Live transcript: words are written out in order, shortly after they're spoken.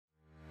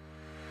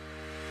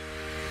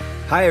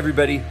Hi,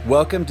 everybody.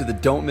 Welcome to the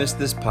Don't Miss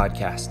This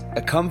podcast,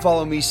 a Come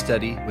Follow Me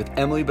study with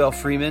Emily Bell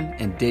Freeman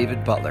and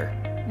David Butler.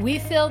 We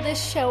fill this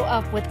show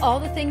up with all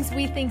the things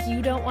we think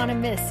you don't want to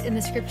miss in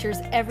the scriptures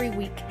every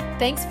week.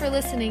 Thanks for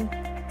listening.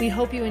 We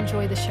hope you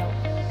enjoy the show.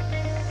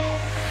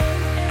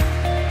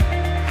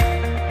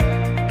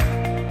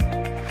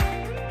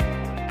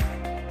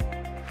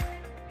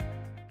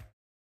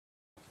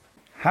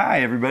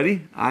 Hi,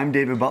 everybody. I'm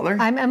David Butler.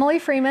 I'm Emily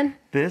Freeman.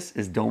 This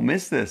is Don't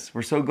Miss This.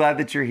 We're so glad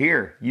that you're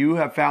here. You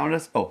have found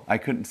us. Oh, I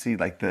couldn't see you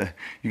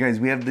guys,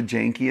 we have the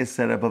jankiest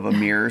setup of a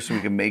mirror so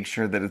we can make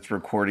sure that it's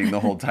recording the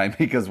whole time,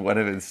 because what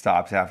if it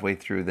stops halfway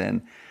through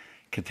then?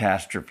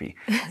 Catastrophe.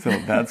 So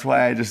that's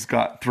why I just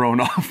got thrown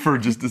off for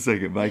just a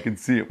second, but I can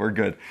see it. We're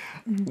good.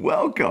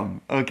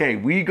 Welcome. Okay,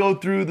 we go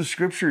through the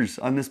scriptures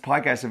on this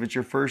podcast. If it's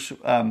your first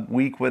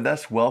week with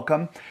us,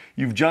 welcome.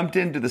 You've jumped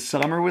into the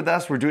summer with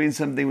us. We're doing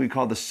something we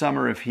call the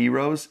Summer of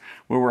Heroes,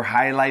 where we're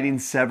highlighting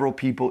several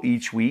people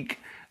each week,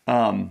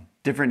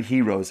 different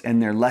heroes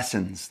and their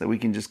lessons that we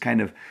can just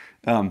kind of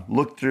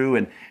look through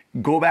and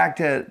go back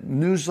to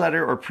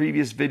newsletter or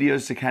previous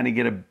videos to kind of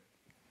get a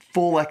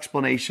full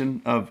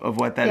explanation of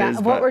what that is.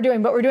 Of what we're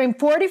doing. But we're doing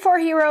 44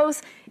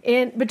 heroes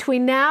in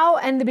between now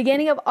and the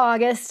beginning of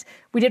August.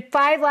 We did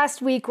 5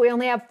 last week. We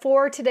only have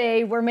 4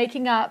 today. We're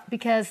making up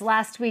because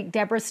last week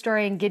Deborah's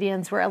story and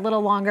Gideon's were a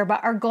little longer.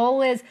 But our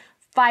goal is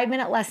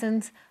 5-minute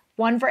lessons,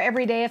 1 for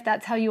every day if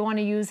that's how you want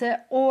to use it,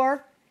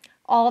 or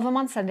all of them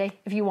on Sunday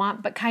if you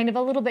want, but kind of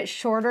a little bit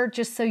shorter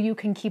just so you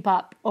can keep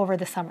up over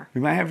the summer. We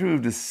might have to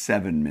move to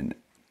 7 minutes.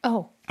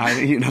 Oh.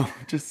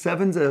 Just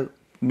 7's a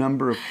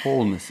number of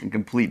wholeness and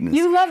completeness.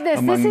 You love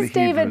this. This is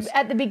David Hebrews.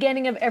 at the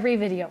beginning of every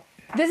video.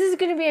 This is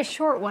going to be a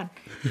short one.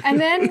 And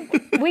then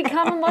we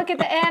come and look at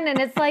the end and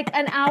it's like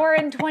an hour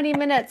and 20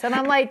 minutes. And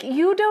I'm like,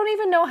 you don't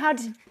even know how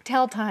to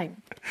tell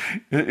time.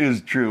 It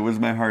is true. It was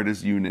my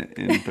hardest unit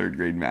in 3rd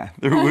grade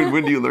math.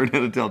 When do you learn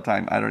how to tell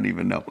time? I don't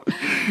even know.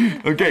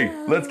 Okay,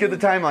 let's get the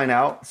timeline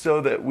out so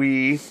that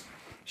we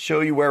show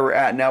you where we're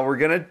at. Now, we're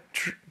going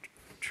to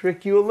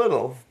trick you a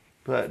little,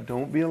 but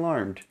don't be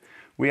alarmed.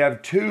 We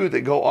have 2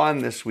 that go on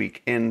this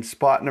week in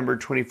spot number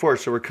 24.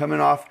 So we're coming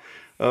off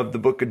of the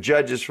book of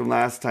Judges from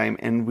last time,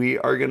 and we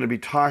are going to be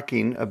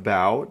talking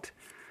about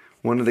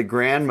one of the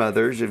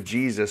grandmothers of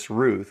Jesus,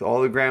 Ruth.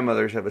 All the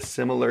grandmothers have a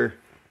similar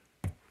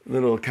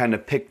little kind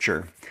of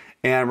picture.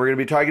 And we're going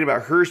to be talking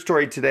about her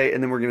story today,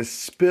 and then we're going to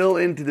spill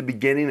into the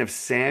beginning of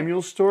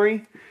Samuel's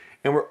story.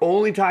 And we're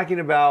only talking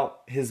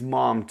about his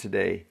mom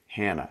today,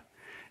 Hannah.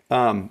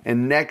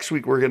 And next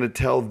week, we're going to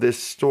tell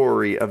this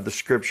story of the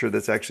scripture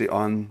that's actually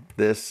on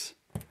this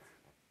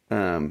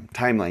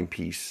timeline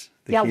piece.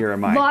 Here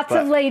am I. Lots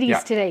of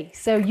ladies today.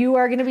 So you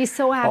are going to be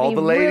so happy. All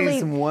the ladies really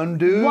and one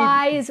dude.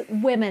 Wise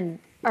women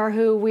are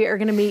who we are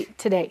going to meet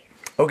today.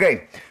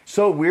 Okay,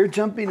 so we're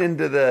jumping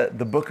into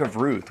the book of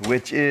Ruth,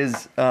 which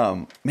is,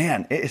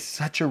 it is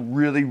such a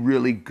really,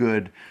 really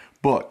good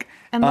book.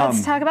 And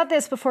let's talk about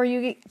this before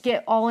you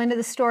get all into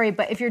the story.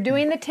 But if you're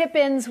doing the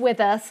tip-ins with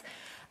us,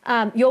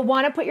 you'll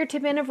want to put your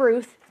tip-in of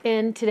Ruth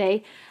in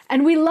today.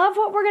 And we love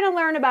what we're going to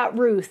learn about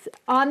Ruth.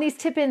 On these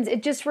tip-ins,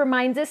 it just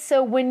reminds us,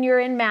 so when you're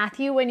in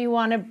Matthew, when you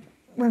want to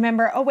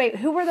remember, oh wait,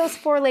 who were those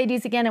 4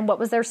 ladies again and what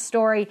was their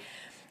story?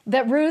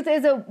 That Ruth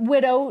is a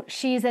widow.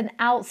 She's an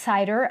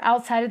outsider,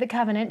 outside of the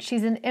covenant.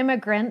 She's an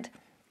immigrant.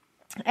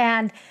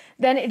 And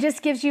then it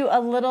just gives you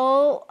a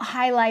little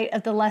highlight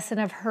of the lesson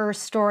of her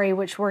story,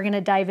 which we're going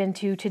to dive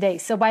into today.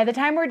 So by the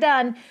time we're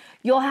done,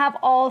 you'll have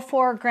all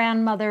 4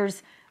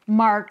 grandmothers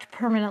marked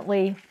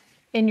permanently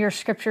in your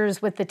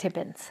scriptures with the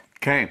tip-ins.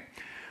 Okay.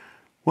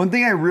 One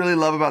thing I really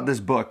love about this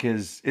book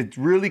is it's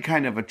really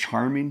kind of a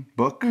charming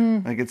book.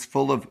 Like it's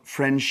full of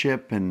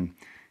friendship and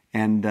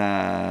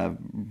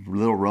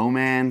little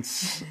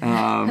romance.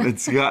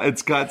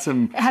 It's got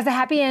some. It has a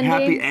happy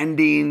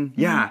ending.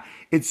 Yeah.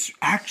 It's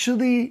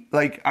actually,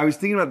 like, I was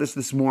thinking about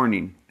this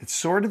morning. It's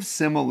sort of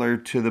similar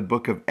to the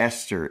book of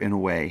Esther in a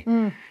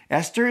way.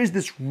 Esther is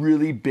this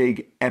really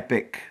big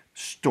epic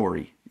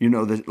story,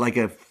 like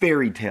a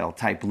fairy tale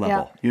type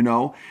level,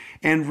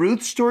 And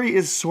Ruth's story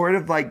is sort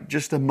of like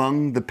just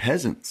among the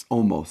peasants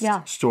almost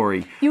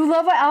story. You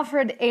love what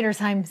Alfred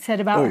Edersheim said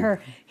about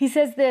her. He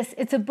says this: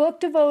 it's a book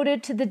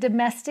devoted to the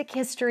domestic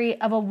history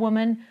of a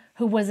woman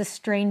who was a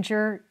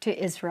stranger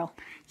to Israel.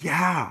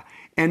 Yeah.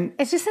 And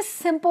it's just a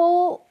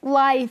simple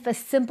life, a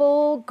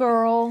simple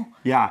girl.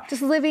 Yeah.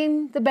 Just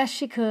living the best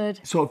she could.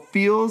 So it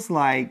feels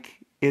like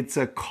it's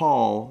a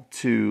call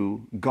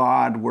to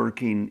God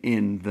working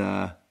in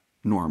the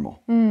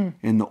normal,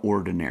 in the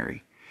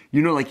ordinary.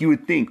 Like you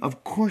would think,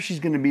 of course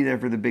she's going to be there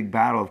for the big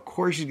battle. Of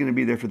course she's going to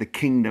be there for the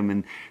kingdom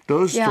and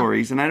those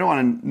stories. And I don't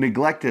want to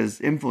neglect his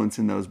influence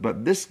in those,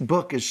 but this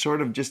book is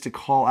sort of just a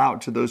call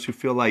out to those who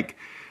feel like,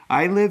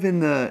 I live in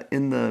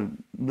the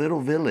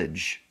little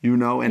village,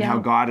 and how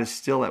God is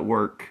still at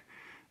work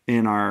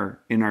in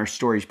our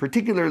stories,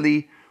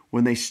 particularly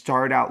when they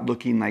start out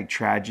looking like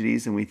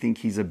tragedies and we think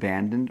he's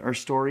abandoned our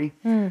story,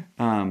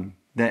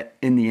 that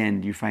in the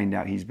end you find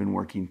out he's been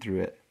working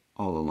through it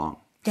all along.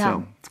 Yeah.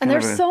 So and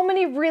there's so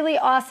many really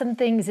awesome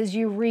things as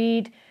you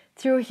read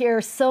through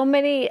here so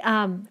many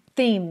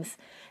themes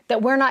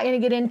that we're not going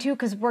to get into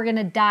because we're going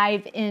to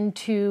dive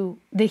into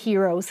the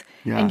heroes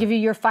and give you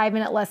your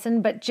 5-minute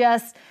lesson. But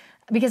just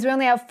because we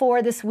only have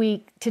 4 this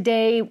week,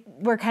 today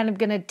we're kind of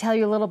going to tell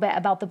you a little bit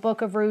about the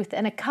book of Ruth.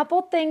 And a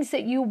couple things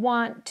that you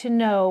want to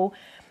know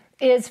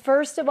is,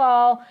 first of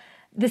all,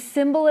 the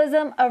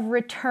symbolism of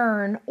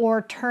return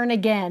or turn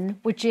again,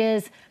 which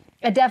is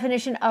a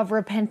definition of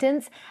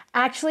repentance,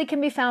 actually can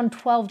be found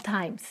 12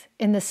 times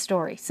in this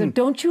story. So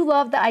don't you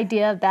love the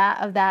idea of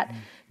that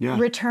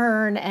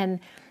return, and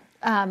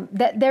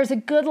that there's a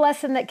good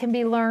lesson that can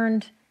be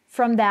learned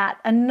from that.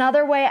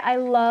 Another way I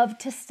love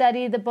to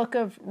study the book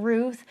of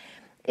Ruth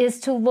is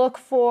to look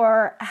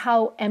for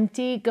how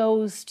empty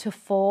goes to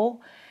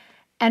full,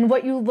 and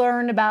what you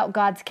learn about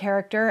God's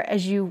character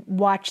as you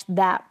watch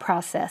that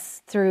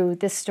process through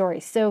this story.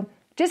 So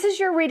just as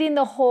you're reading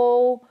the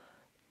whole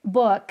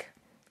book,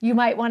 you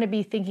might want to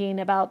be thinking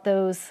about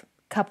those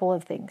couple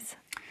of things.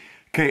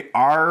 Okay,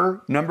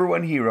 our number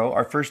one hero,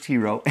 our first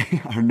hero,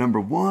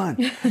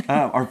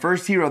 our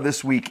first hero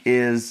this week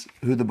is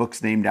who the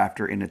book's named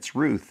after, and it's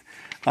Ruth.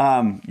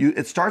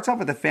 It starts off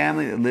with a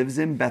family that lives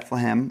in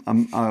Bethlehem,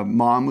 a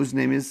mom whose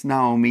name is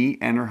Naomi,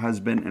 and her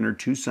husband and her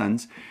 2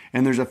 sons.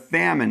 And there's a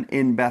famine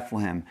in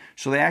Bethlehem.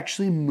 So they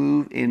actually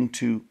move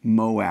into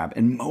Moab.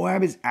 And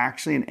Moab is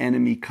actually an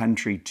enemy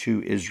country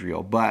to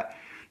Israel, but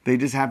they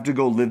just have to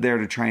go live there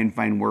to try and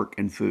find work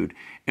and food.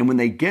 And when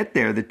they get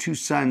there, the 2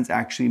 sons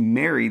actually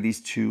marry these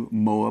 2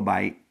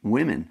 Moabite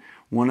women.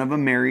 One of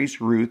them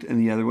marries Ruth,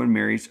 and the other one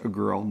marries a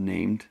girl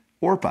named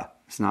Orpah.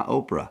 It's not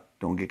Oprah.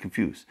 Don't get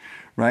confused,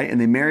 right? And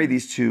they marry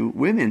these 2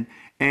 women.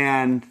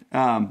 And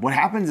what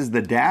happens is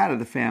the dad of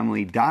the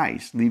family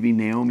dies, leaving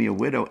Naomi a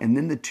widow. And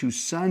then the 2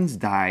 sons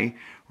die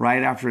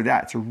right after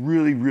that. It's a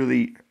really,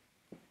 really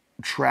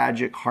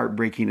tragic,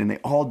 heartbreaking, and they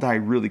all die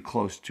really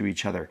close to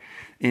each other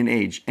in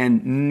age.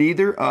 And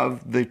neither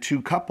of the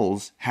 2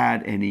 couples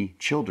had any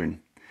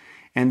children.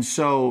 And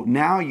so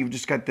now you've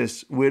just got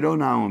this widow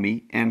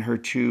Naomi and her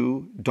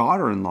 2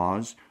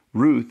 daughter-in-laws,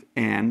 Ruth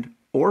and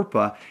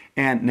Orpah.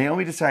 And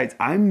Naomi decides,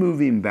 I'm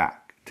moving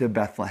back to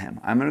Bethlehem.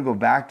 I'm going to go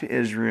back to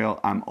Israel.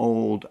 I'm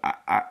old.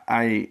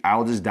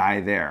 I'll just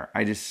die there.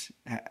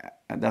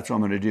 That's what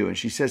I'm going to do. And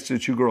she says to the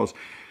 2 girls,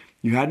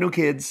 you had no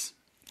kids.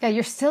 Yeah,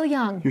 you're still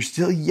young. You're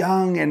still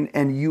young,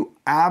 and you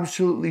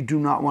absolutely do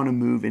not want to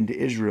move into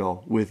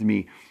Israel with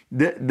me.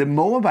 The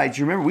Moabites,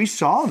 you remember, we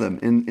saw them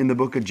in the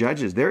book of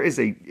Judges. There is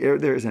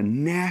a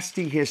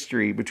nasty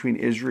history between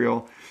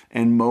Israel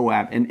and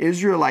Moab. And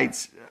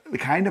Israelites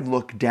kind of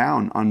look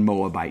down on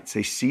Moabites.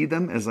 They see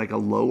them as like a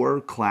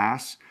lower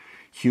class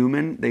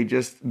human.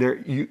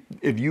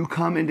 If you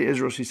come into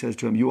Israel, she says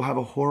to them, you will have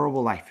a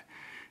horrible life.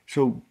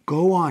 So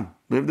go on,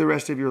 live the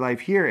rest of your life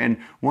here. And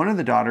one of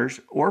the daughters,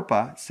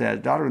 Orpah,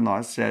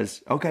 daughter-in-law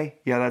says, okay,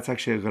 yeah, that's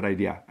actually a good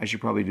idea. I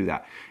should probably do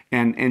that.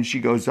 And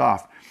she goes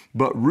off.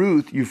 But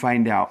Ruth, you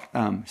find out,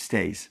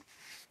 stays.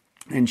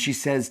 And she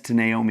says to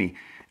Naomi,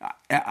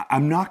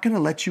 I'm not going to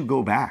let you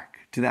go back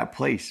to that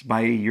place by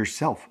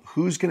yourself.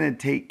 Who's going to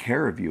take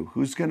care of you?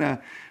 Who's going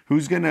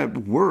to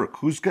work?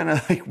 Who's going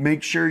to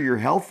make sure you're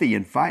healthy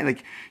and fine?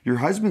 Like, your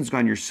husband's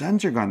gone, your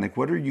sons are gone. Like,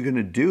 what are you going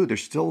to do?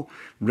 There's still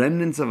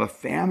remnants of a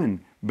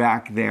famine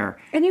back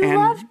there. And you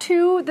love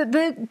too,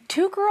 the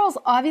 2 girls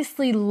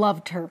obviously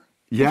loved her.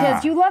 Yeah.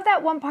 Because you love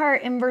that one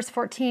part in verse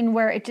 14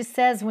 where it just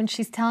says, when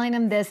she's telling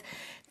him this,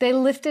 they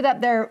lifted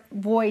up their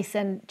voice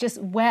and just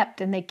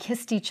wept and they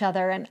kissed each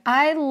other. And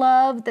I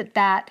love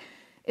that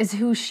is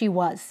who she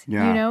was.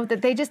 Yeah. You know,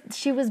 that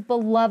she was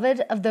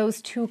beloved of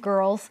those 2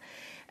 girls.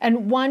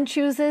 And one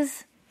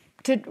chooses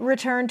to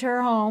return to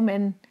her home,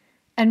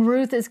 and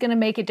Ruth is going to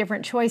make a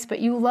different choice. But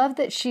you love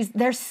that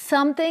there's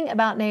something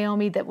about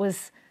Naomi that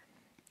was,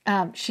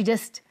 she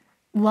just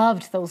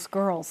loved those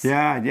girls.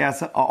 Yeah.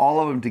 So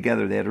all of them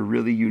together, they had a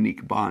really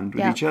unique bond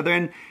with each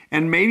other.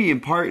 And maybe in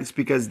part it's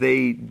because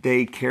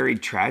they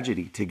carried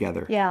tragedy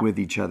together with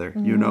each other,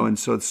 you know, and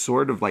so it's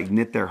sort of like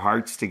knit their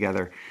hearts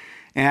together.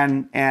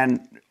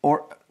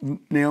 Or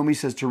Naomi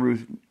says to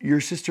Ruth, your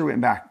sister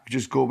went back,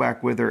 just go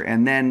back with her.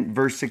 And then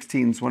verse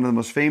 16 is one of the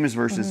most famous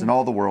verses in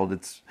all the world.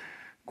 It's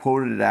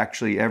quoted at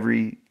actually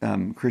every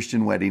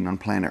Christian wedding on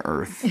planet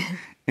Earth.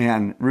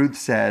 And Ruth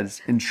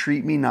says,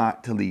 entreat me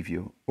not to leave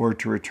you or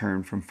to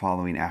return from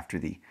following after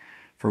thee.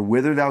 For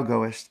whither thou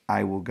goest,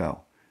 I will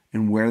go.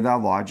 And where thou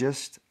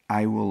lodgest,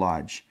 I will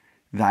lodge.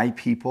 Thy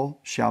people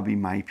shall be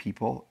my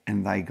people,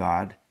 and thy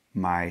God,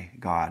 my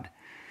God.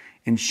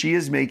 And she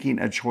is making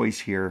a choice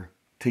here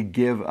to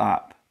give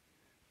up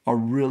a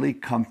really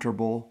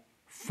comfortable,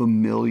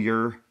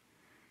 familiar,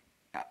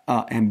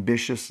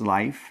 ambitious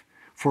life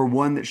for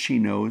one that she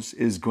knows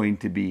is going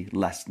to be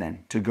less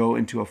than, to go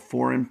into a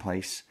foreign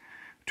place,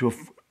 to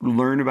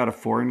learn about a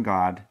foreign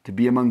God, to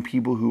be among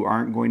people who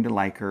aren't going to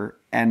like her,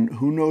 and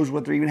who knows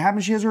what they're even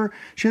having. She has her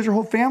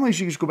whole family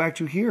she can just go back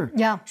to here.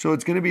 Yeah. So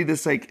it's going to be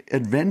this like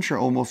adventure,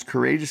 almost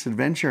courageous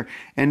adventure.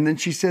 And then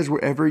she says,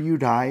 wherever you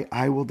die,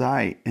 I will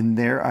die, and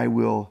there I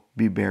will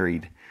be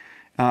buried.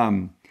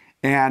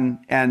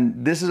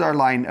 And this is our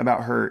line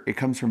about her. It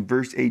comes from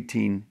verse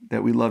 18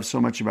 that we love so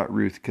much about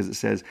Ruth, because it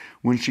says,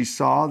 when she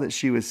saw that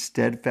she was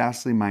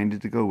steadfastly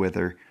minded to go with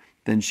her,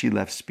 then she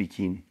left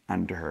speaking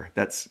unto her.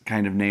 That's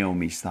kind of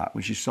Naomi's thought.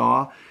 When she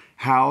saw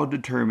how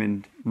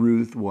determined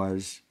Ruth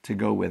was to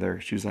go with her,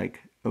 she was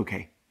like,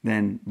 okay,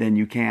 then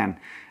you can.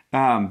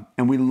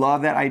 And we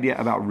love that idea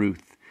about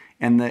Ruth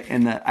and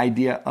the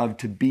idea of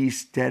to be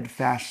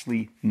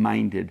steadfastly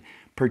minded,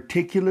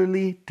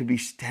 particularly to be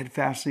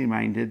steadfastly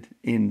minded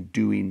in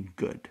doing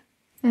good.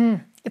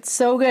 It's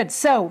so good.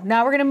 So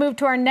now we're going to move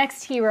to our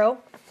next hero.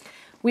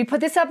 We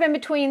put this up in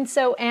between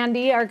so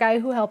Andy, our guy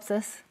who helps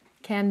us,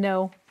 can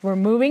know we're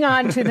moving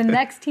on to the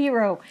next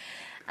hero.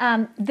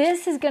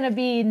 This is going to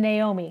be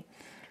Naomi.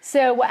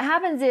 So what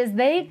happens is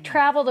they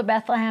travel to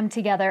Bethlehem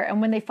together,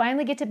 and when they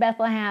finally get to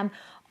Bethlehem,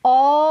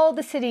 all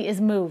the city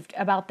is moved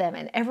about them,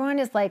 and everyone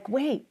is like,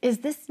 wait, is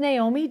this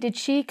Naomi? Did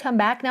she come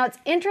back? Now it's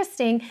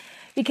interesting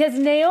because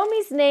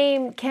Naomi's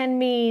name can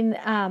mean,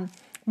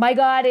 my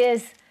God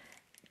is,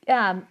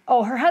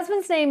 her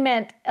husband's name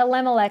meant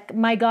Elimelech,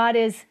 my God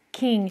is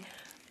king.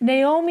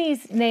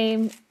 Naomi's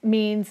name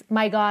means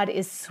my God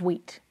is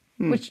sweet,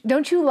 which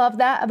don't you love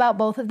that about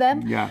both of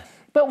them? Yeah.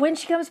 But when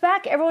she comes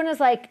back, everyone is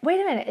like, wait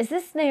a minute, is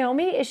this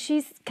Naomi? Is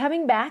she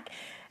coming back?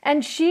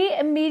 And she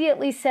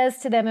immediately says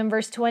to them in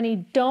verse 20,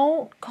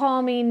 don't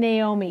call me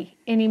Naomi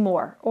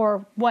anymore,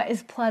 or what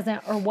is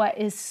pleasant, or what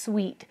is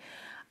sweet.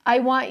 I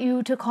want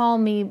you to call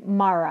me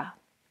Mara.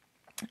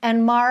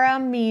 And Mara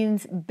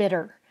means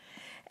bitter.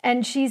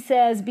 And she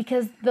says,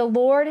 because the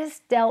Lord has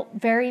dealt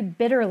very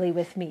bitterly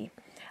with me.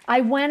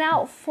 I went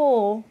out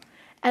full,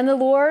 and the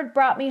Lord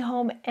brought me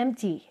home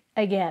empty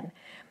again.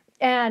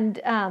 And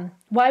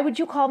why would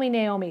you call me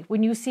Naomi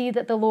when you see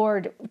that the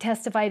Lord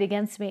testified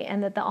against me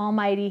and that the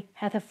Almighty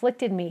hath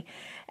afflicted me?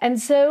 And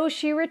so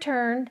she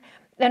returned,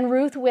 and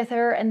Ruth with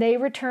her, and they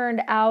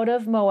returned out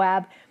of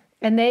Moab,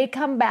 and they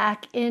come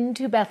back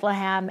into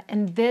Bethlehem,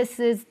 and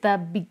this is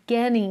the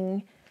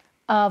beginning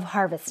of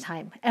harvest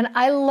time. And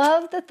I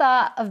love the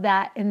thought of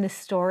that in this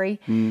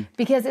story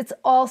because it's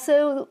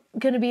also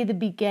going to be the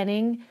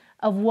beginning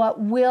of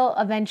what will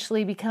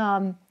eventually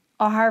become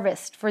a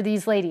harvest for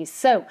these ladies.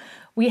 So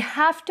we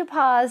have to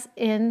pause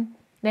in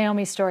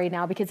Naomi's story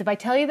now, because if I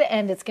tell you the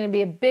end, it's going to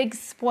be a big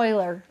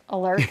spoiler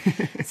alert.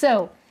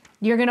 So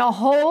you're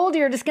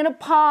just going to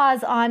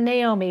pause on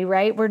Naomi,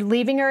 right? We're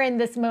leaving her in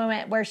this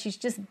moment where she's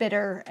just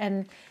bitter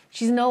and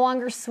she's no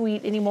longer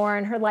sweet anymore,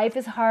 and her life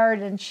is hard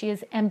and she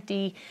is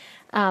empty.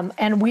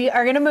 And we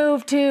are going to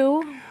move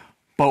to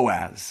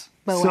Boaz.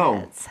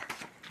 So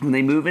when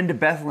they move into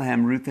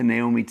Bethlehem, Ruth and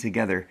Naomi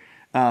together,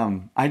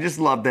 I just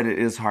love that it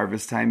is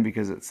harvest time,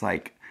 because it's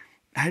like,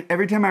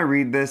 every time I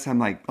read this, I'm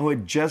like, oh,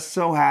 it just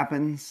so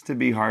happens to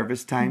be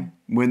harvest time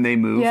when they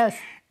move. Yes.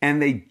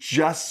 And they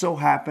just so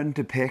happen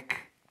to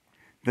pick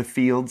the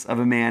fields of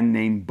a man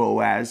named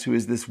Boaz, who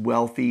is this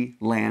wealthy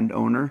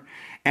landowner.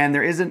 And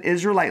there is an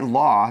Israelite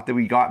law that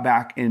we got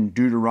back in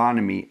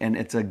Deuteronomy, and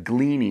it's a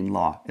gleaning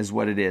law is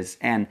what it is.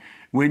 And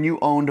when you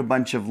owned a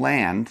bunch of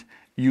land,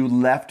 you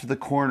left the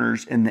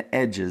corners and the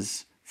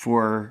edges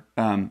for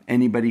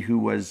anybody who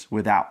was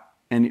without,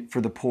 and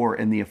for the poor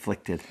and the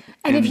afflicted.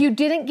 And if you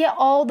didn't get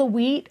all the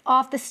wheat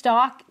off the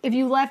stalk, if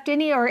you left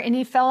any or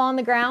any fell on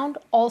the ground,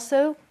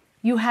 also,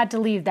 you had to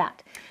leave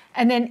that.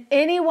 And then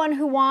anyone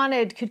who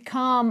wanted could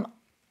come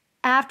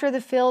after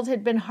the field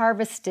had been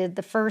harvested,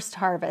 the first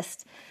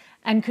harvest,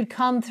 and could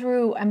come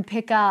through and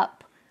pick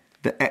up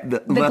the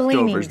leftovers,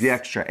 gleanings. the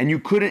extra. And you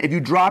couldn't, if you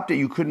dropped it,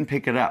 you couldn't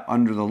pick it up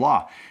under the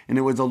law. And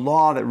it was a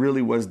law that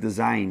really was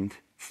designed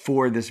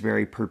for this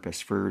very purpose,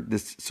 for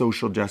this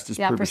social justice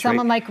purpose. For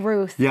someone right? like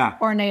Ruth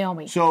or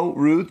Naomi. So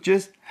Ruth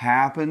just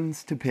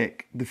happens to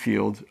pick the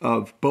field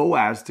of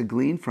Boaz to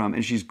glean from,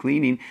 and she's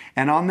gleaning.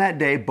 And on that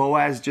day,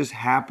 Boaz just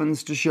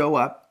happens to show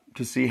up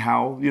to see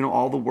how,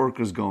 all the work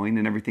is going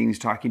and everything. He's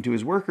talking to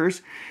his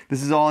workers.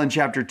 This is all in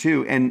chapter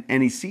 2. And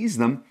he sees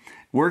them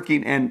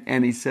working,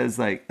 and he says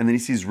and then he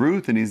sees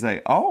Ruth, and he's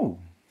like, oh,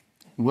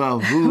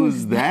 well,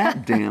 who's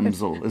that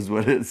damsel is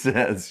what it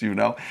says,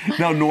 Now,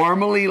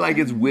 normally,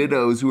 it's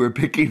widows who are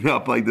picking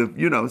up,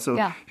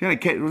 so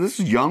this is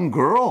a young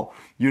girl,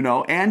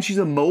 and she's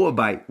a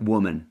Moabite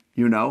woman,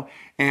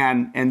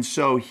 and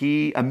so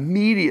he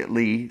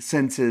immediately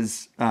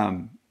senses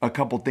a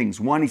couple things.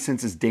 One, he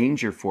senses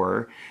danger for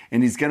her,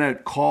 and he's going to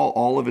call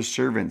all of his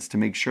servants to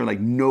make sure,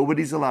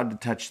 nobody's allowed to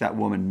touch that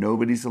woman.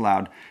 Nobody's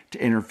allowed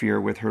to interfere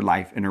with her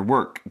life and her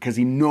work, because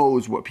he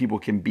knows what people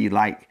can be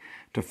like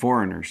to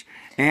foreigners.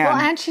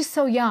 And she's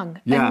so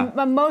young. Yeah.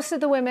 And most of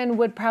the women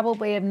would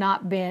probably have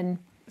not been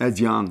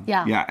as young.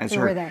 Yeah, as they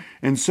her. were there.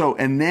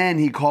 And then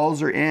he calls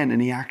her in,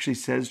 and he actually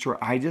says to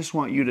her, I just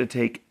want you to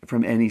take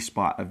from any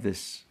spot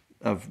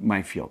of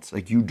my fields.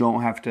 You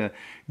don't have to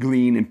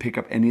glean and pick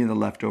up any of the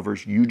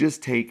leftovers. You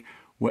just take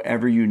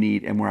whatever you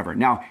need and wherever.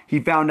 Now, he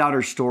found out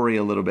her story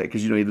a little bit,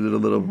 because, he did a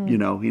little,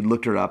 he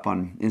looked her up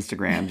on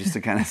Instagram just to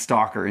kind of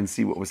stalk her and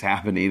see what was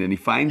happening. And he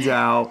finds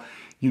out,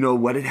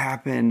 what had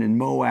happened in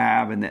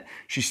Moab, and that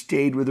she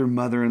stayed with her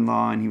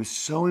mother-in-law. And he was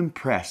so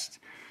impressed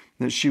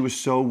that she was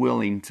so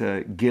willing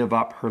to give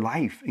up her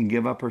life and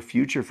give up her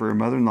future for her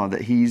mother-in-law,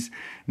 that he's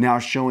now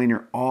showing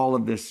her all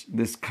of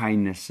this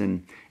kindness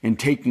and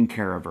taking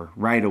care of her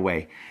right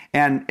away.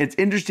 And it's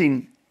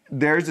interesting,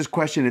 there's this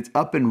question, it's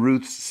up in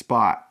Ruth's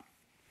spot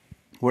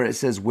where it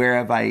says, where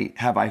have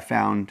I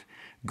found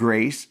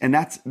grace? And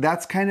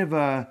that's kind of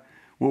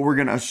what we're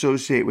going to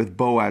associate with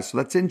Boaz. So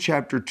that's in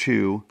chapter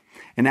 2.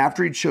 And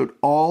after he'd showed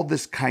all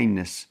this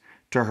kindness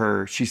to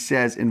her, she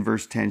says in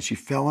verse 10, she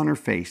fell on her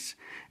face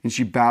and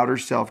she bowed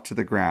herself to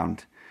the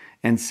ground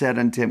and said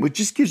unto him, which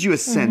just gives you a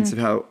sense of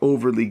how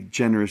overly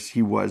generous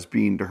he was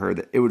being to her,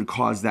 that it would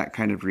cause that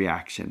kind of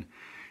reaction.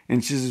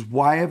 And she says,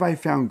 why have I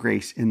found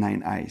grace in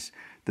thine eyes,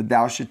 that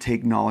thou should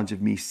take knowledge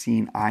of me,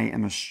 seeing I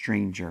am a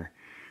stranger?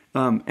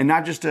 And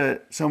not just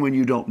someone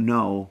you don't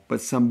know,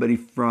 but somebody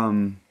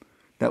from,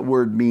 that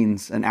word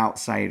means an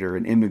outsider,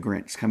 an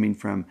immigrant coming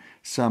from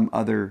some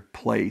other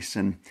place.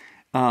 And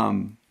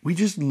we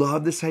just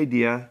love this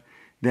idea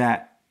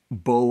that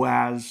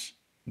Boaz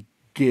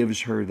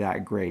gives her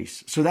that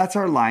grace. So that's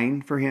our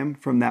line for him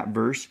from that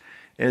verse,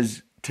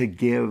 is to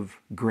give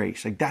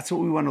grace. Like, that's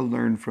what we want to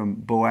learn from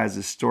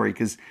Boaz's story,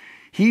 because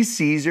he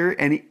sees her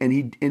and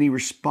he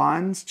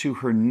responds to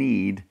her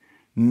need,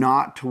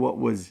 not to what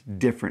was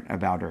different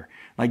about her.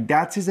 Like,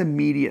 that's his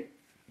immediate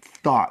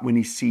thought when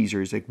he sees her.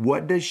 He's like,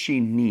 what does she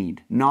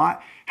need?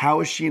 Not how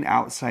is she an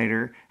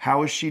outsider?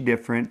 How is she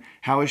different?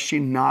 How is she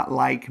not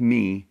like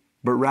me?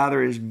 But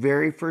rather his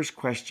very first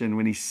question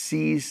when he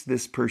sees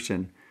this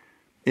person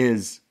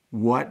is,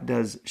 what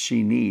does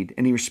she need?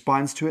 And he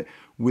responds to it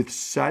with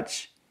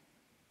such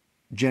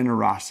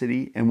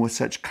generosity and with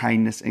such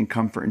kindness and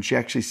comfort. And she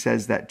actually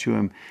says that to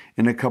him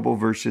in a couple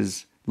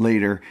verses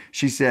later.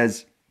 She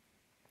says,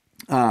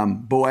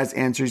 Boaz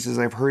answers, he says,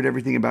 I've heard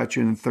everything about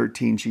you. And in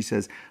 13, she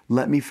says,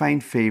 let me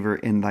find favor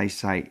in thy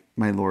sight,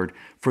 my Lord,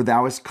 for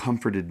thou hast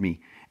comforted me,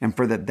 and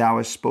for that thou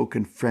hast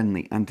spoken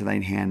friendly unto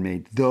thine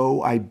handmaid,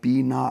 though I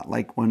be not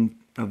like one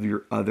of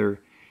your other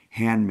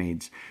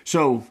handmaids.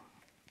 So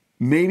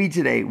maybe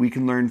today we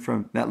can learn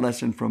from that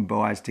lesson from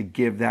Boaz to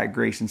give that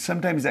grace. And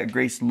sometimes that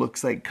grace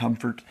looks like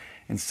comfort,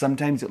 and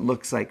sometimes it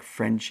looks like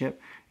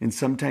friendship, and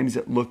sometimes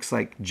it looks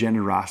like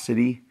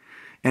generosity.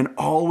 And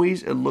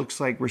always it looks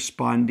like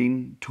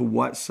responding to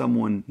what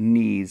someone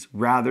needs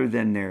rather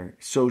than their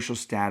social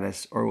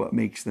status or what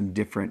makes them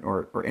different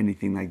or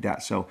anything like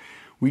that. So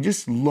we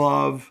just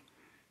love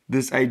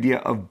this idea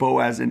of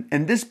Boaz.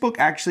 And this book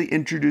actually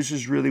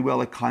introduces really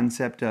well a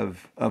concept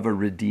of a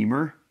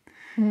redeemer.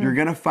 You're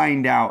going to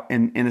find out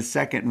in a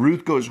second.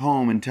 Ruth goes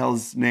home and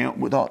tells Naomi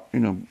with a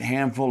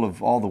handful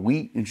of all the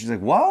wheat. And she's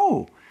like,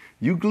 whoa,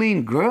 you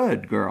glean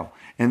good, girl.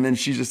 And then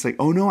she's just like,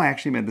 oh no, I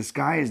actually met this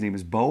guy. His name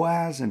is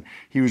Boaz. And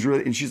he was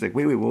really, and she's like,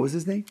 wait, what was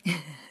his name?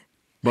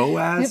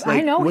 Boaz?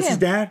 I know what's him. his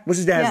dad? What's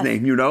his dad's Yes.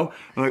 name? You know?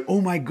 I'm like, oh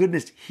my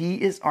goodness,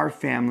 he is our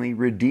family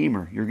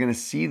redeemer. You're going to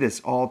see this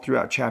all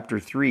throughout chapter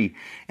 3.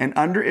 And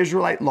under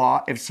Israelite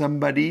law, if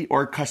somebody,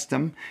 or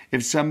custom,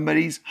 if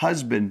somebody's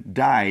husband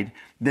died,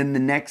 then the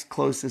next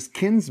closest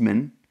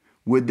kinsman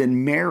would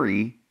then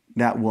marry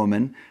that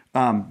woman.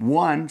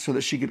 1, so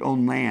that she could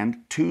own land.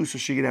 2, so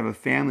she could have a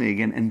family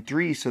again. And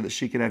 3, so that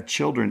she could have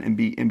children and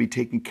be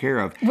taken care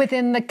of.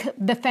 Within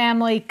the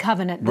family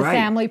covenant, the Right.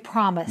 family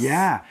promise.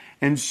 Yeah.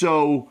 And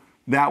so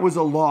that was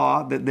a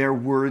law, that there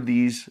were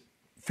these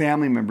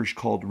family members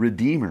called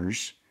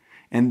redeemers,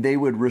 and they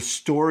would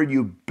restore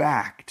you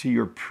back to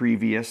your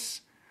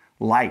previous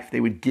life.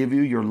 They would give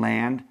you your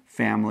land,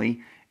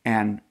 family,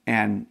 and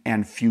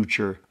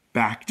future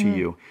back to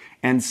you.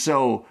 And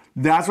so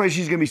that's why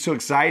she's going to be so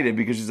excited,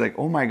 because she's like,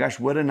 oh my gosh,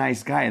 what a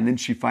nice guy. And then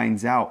she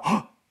finds out,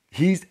 oh,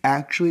 he's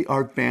actually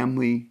our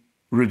family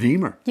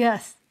redeemer.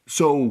 Yes.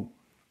 So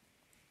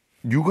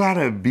you got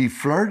to be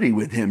flirty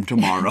with him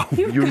tomorrow,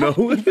 you know?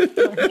 Wait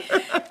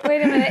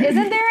a minute.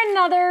 Isn't there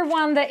another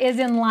one that is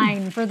in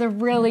line for the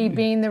really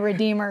being the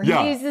Redeemer?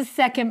 Yeah. He's the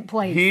second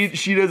place.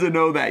 She doesn't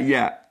know that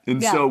yet.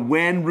 And Yeah. so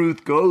when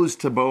Ruth goes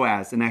to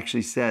Boaz and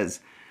actually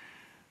says,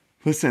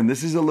 listen,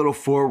 this is a little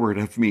forward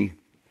of me,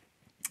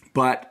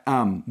 but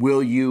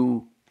will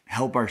you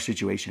help our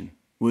situation?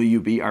 Will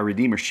you be our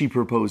Redeemer? She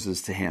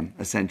proposes to him,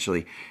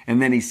 essentially.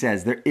 And then he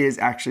says, there is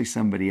actually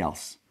somebody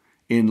else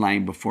in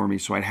line before me,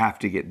 so I'd have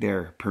to get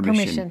their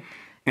permission.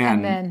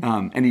 And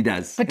and he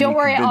does. But don't And he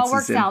worry, it all convinces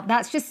works him. out.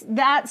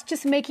 That's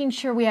just making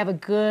sure we have a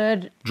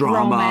good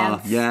Drama.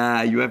 romance.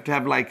 Yeah, you have to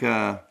have like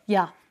a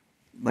Yeah.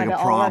 But it a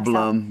all works out.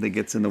 problem that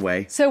gets in the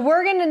way. So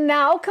we're going to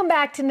now come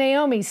back to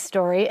Naomi's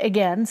story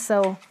again.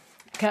 So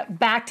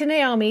back to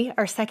Naomi,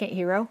 our second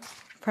hero.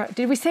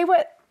 Did we say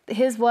what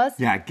his was?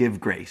 Yeah,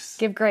 give grace.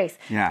 Give grace.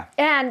 Yeah.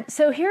 And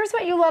so here's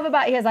what you love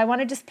about his. I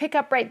want to just pick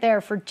up right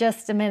there for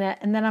just a minute,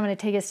 and then I'm going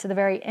to take us to the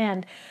very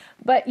end.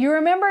 But you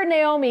remember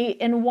Naomi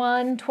in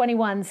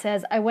 1:21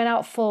 says, I went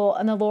out full,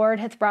 and the Lord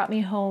hath brought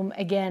me home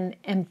again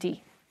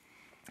empty.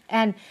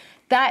 And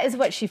that is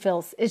what she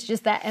feels. It's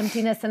just that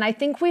emptiness. And I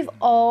think we've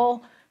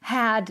all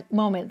had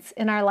moments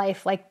in our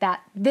life like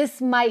that.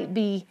 This might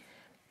be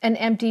an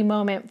empty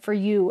moment for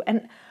you.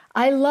 And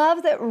I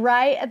love that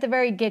right at the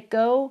very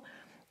get-go,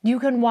 you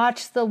can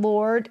watch the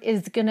Lord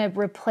is going to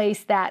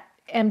replace that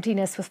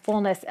emptiness with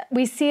fullness.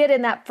 We see it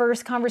in that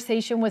first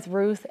conversation with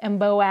Ruth and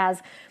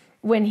Boaz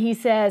when he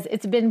says,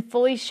 it's been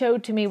fully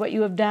showed to me what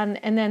you have done.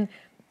 And then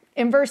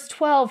in verse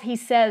 12, he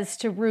says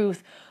to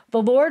Ruth,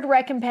 the Lord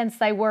recompense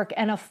thy work,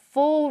 and a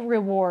full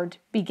reward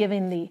be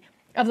given thee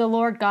of the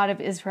Lord God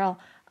of Israel,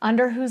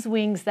 under whose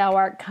wings thou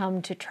art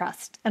come to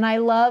trust. And I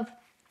love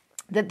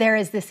that there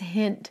is this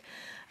hint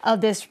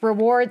of this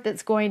reward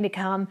that's going to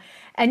come.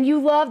 And you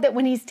love that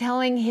when he's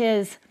telling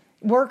his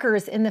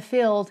workers in the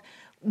field,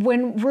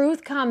 when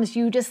Ruth comes,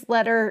 you just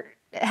let her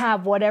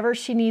have whatever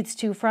she needs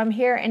to from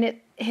here. And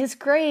his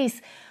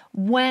grace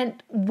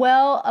went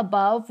well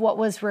above what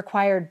was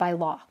required by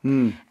law.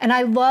 And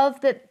I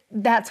love that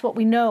that's what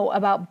we know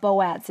about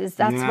Boaz, is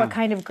that's what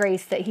kind of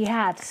grace that he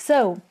had.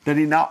 So that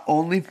he not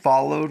only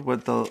followed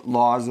what the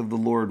laws of the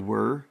Lord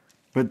were,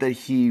 but that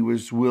he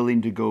was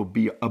willing to go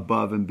be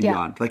above and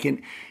beyond. Like,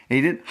 and he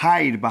didn't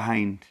hide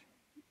behind,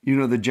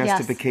 the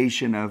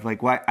justification of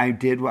like, why I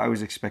did what I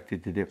was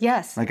expected to do.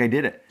 Yes. Like I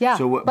did it. Yeah.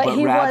 So, but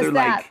he rather was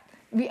that,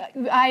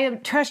 I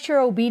trust your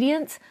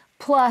obedience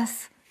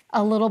plus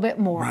a little bit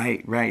more.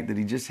 Right. That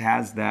he just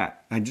has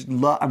that.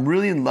 I'm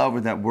really in love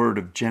with that word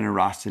of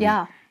generosity.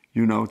 Yeah.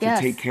 To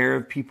take care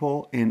of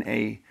people in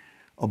a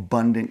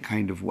abundant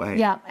kind of way.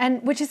 Yeah,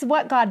 and which is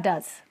what God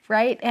does,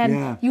 right?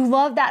 And you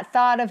love that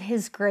thought of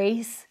his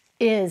grace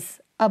is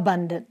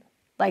abundant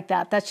like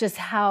that. That's just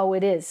how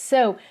it is.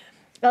 So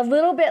a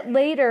little bit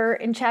later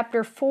in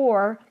chapter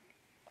 4,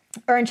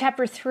 or in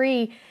chapter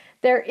 3,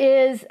 there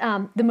is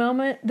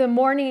the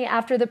morning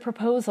after the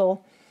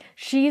proposal,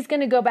 she's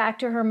going to go back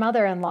to her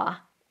mother-in-law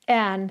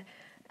and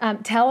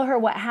tell her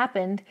what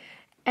happened.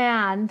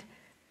 And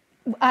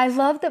I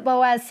love that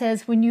Boaz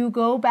says, when you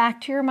go back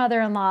to your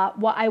mother-in-law,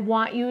 what I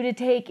want you to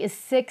take is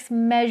 6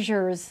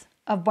 measures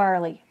of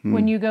barley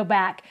when you go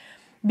back.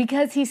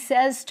 Because he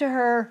says to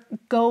her,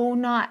 go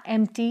not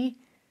empty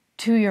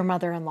to your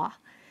mother-in-law.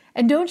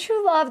 And don't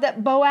you love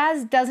that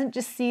Boaz doesn't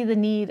just see the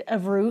need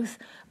of Ruth,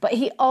 but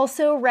he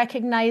also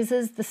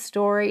recognizes the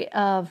story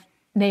of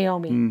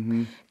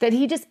Naomi. That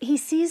he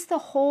sees the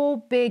whole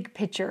big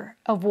picture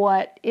of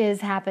what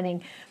is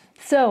happening.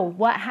 So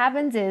what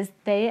happens is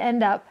they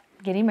end up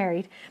getting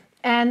married,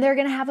 and they're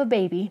going to have a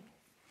baby.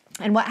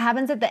 And what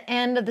happens at the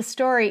end of the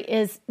story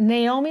is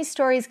Naomi's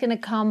story is going to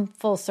come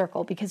full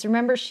circle, because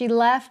remember, she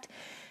left,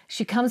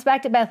 she comes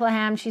back to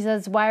Bethlehem. She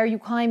says, why are you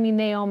calling me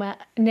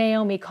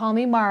Naomi? Call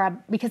me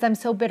Mara, because I'm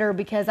so bitter,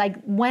 because I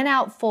went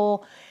out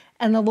full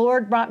and the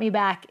Lord brought me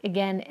back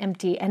again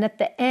empty. And at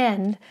the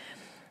end,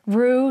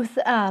 Ruth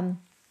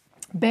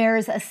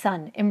bears a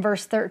son in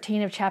verse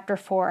 13 of chapter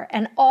 4.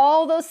 And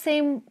all those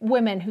same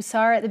women who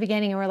saw her at the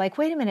beginning and were like,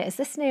 wait a minute, is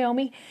this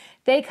Naomi?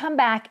 They come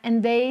back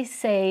and they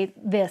say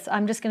this.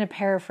 I'm just going to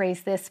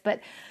paraphrase this, but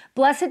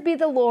blessed be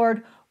the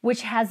Lord,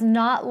 which has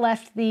not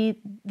left thee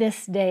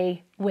this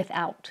day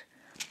without.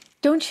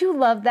 Don't you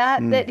love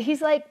that? That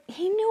he's like,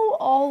 he knew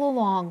all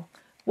along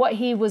what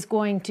he was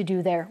going to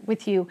do there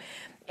with you.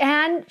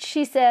 And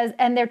she says,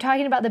 and they're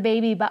talking about the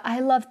baby, but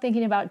I love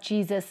thinking about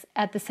Jesus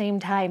at the same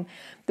time,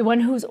 the one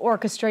who's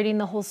orchestrating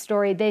the whole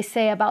story. They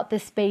say about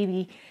this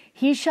baby,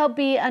 he shall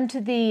be unto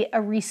thee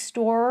a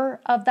restorer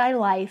of thy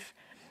life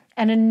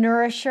and a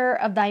nourisher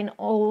of thine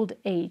old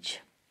age,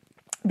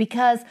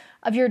 because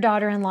of your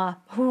daughter-in-law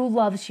who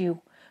loves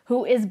you,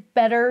 who is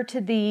better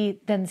to thee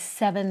than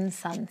 7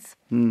 sons,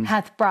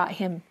 hath brought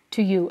him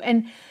to you.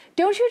 And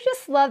don't you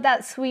just love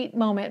that sweet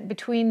moment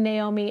between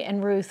Naomi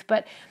and Ruth?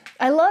 But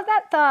I love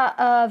that thought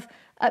of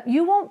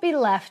you won't be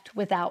left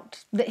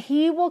without, that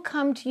he will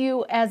come to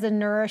you as a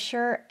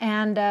nourisher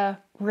and a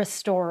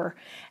restorer.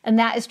 And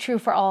that is true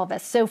for all of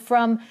us. So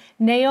from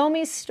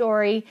Naomi's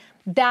story,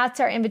 that's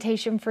our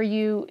invitation for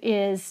you,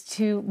 is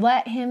to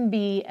let him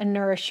be a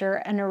nourisher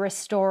and a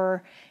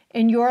restorer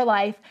in your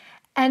life,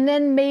 and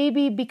then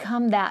maybe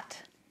become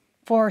that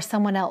for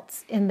someone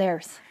else in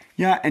theirs.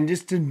 Yeah, and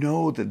just to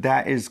know that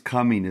that is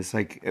coming. It's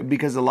like,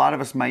 because a lot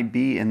of us might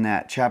be in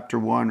that chapter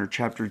 1 or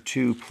chapter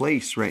 2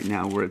 place right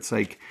now where it's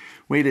like,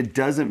 wait, it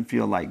doesn't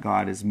feel like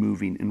God is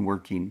moving and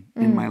working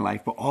in my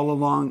life. But all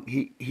along,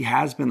 he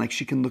has been. Like,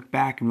 she can look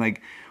back and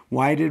like,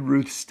 why did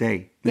Ruth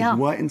stay? Like,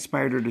 what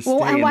inspired her to stay?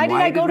 Well, and why did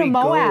I go to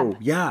Moab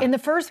in the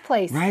first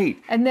place?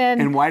 Right.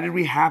 And why did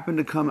we happen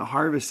to come at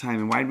harvest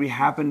time? And why did we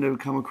happen to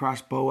come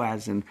across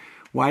Boaz? And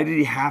why did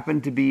he happen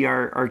to be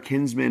our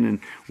kinsman?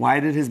 And why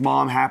did his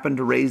mom happen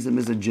to raise him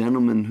as a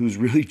gentleman who's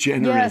really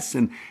generous?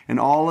 Yes. And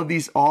all of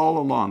these, all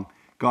along,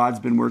 God's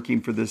been working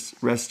for this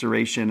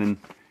restoration. And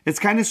it's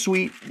kind of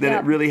sweet that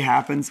it really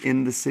happens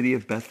in the city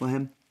of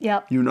Bethlehem.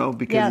 Yep.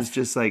 Because it's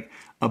just like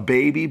a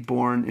baby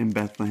born in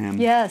Bethlehem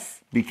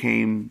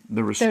became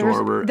the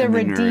restorer the and the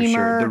redeemer,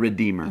 nourisher, the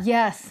redeemer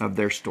of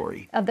their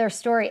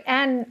story.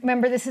 And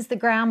remember, this is the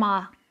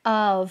grandma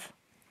of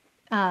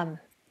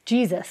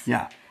Jesus.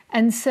 Yeah.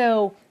 And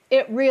so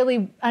it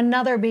really,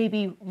 another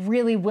baby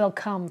really will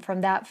come from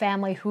that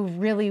family who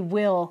really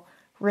will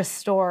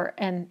restore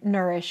and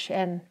nourish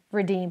and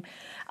redeem.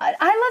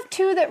 I love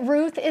too that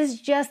Ruth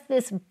is just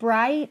this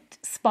bright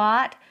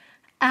spot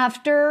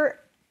after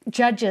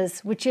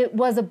Judges, which it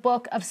was a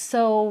book of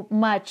so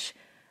much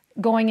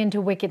going into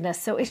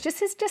wickedness. So it's just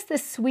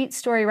this sweet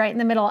story right in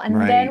the middle.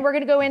 And then we're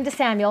going to go into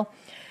Samuel.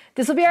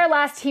 This will be our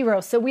last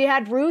hero. So we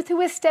had Ruth, who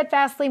is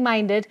steadfastly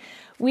minded.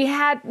 We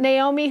had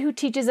Naomi, who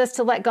teaches us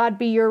to let God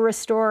be your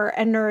restorer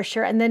and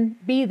nourisher, and then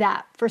be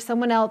that for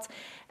someone else.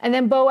 And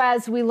then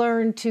Boaz, we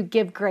learn to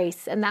give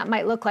grace, and that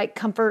might look like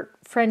comfort,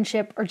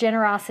 friendship, or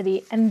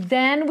generosity. And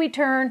then we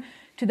turn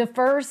to the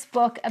first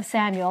book of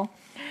Samuel,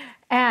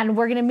 and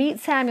we're going to meet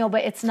Samuel,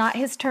 but it's not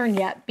his turn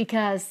yet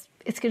because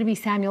it's going to be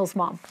Samuel's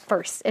mom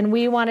first. And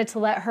we wanted to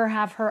let her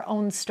have her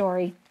own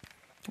story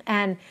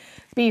and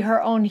be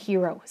her own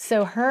hero.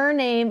 So her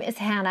name is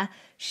Hannah.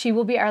 She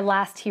will be our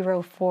last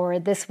hero for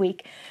this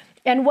week.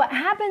 And what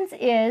happens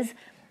is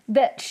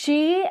that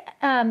she,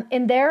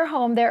 in their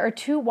home, there are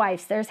two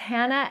wives. There's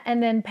Hannah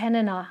and then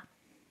Peninnah.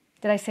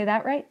 Did I say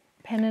that right?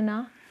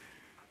 Peninnah?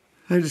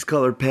 I just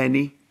call her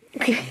Penny.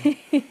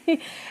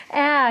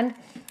 And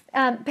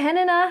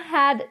Peninnah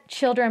had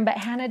children, but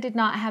Hannah did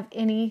not have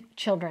any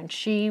children.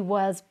 She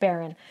was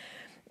barren.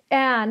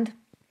 And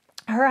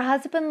her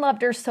husband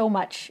loved her so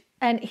much,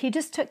 and he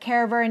just took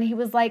care of her, and he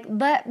was like,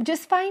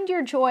 just find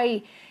your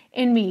joy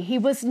in me. He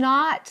was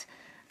not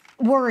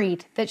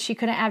worried that she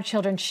couldn't have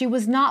children. She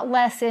was not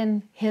less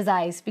in his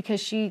eyes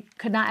because she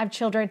could not have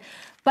children,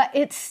 but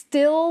it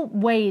still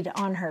weighed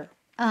on her.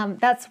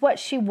 That's what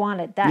she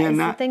wanted. That is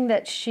the thing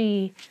that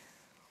she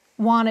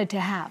wanted to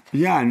have.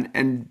 Yeah,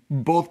 and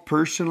both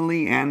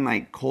personally and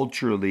like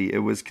culturally, it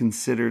was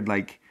considered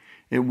like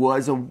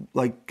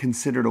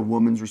considered a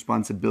woman's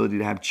responsibility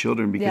to have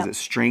children because it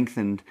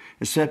strengthened,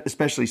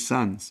 especially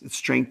sons. It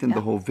strengthened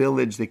the whole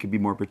village. They could be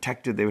more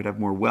protected. They would have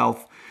more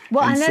wealth.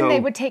 Well, and then they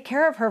would take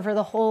care of her for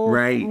the whole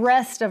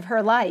rest of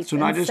her life. So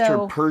not just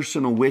her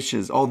personal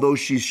wishes, although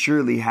she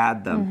surely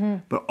had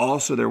them, but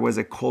also there was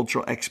a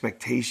cultural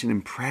expectation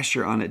and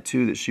pressure on it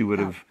too that she would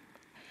have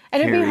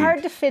And carried. it'd be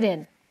hard to fit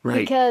in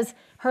because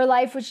her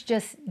life was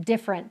just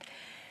different.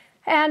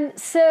 And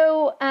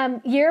so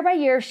year by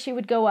year, she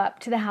would go up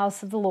to the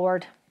house of the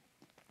Lord.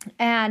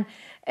 And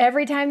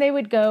every time they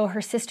would go,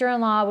 her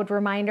sister-in-law would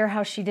remind her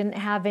how she didn't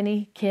have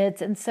any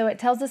kids. And so it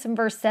tells us in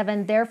verse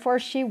 7, therefore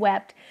she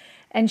wept,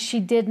 and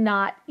she did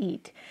not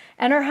eat.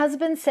 And her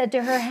husband said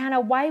to her, Hannah,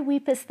 why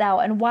weepest thou?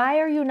 And why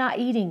are you not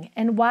eating?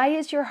 And why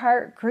is your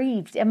heart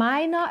grieved? Am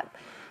I not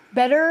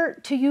better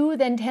to you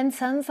than 10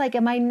 sons? Like,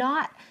 am I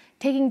not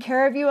taking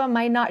care of you? Am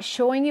I not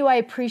showing you I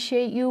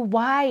appreciate you?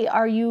 Why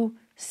are you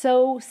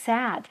so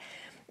sad?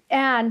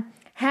 And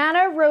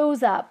Hannah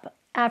rose up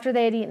after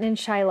they had eaten in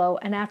Shiloh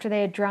and after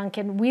they had drunk.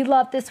 And we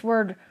love this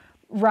word,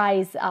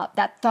 rise up,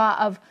 that thought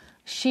of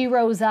she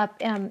rose up.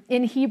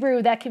 In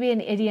Hebrew, that could be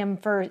an idiom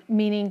for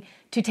meaning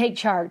to take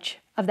charge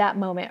of that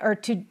moment or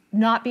to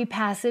not be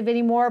passive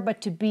anymore,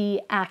 but to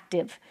be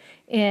active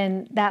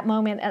in that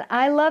moment. And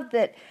I love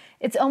that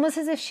it's almost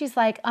as if she's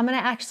like, I'm going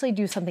to actually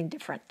do something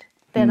different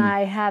than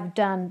I have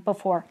done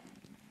before.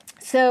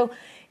 So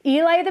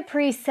Eli the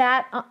priest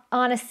sat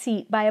on a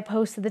seat by a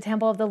post of the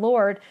temple of the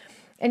Lord,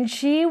 and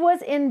she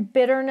was in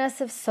bitterness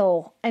of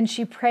soul, and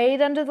she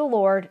prayed unto the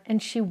Lord,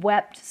 and she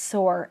wept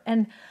sore.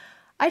 And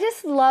I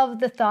just love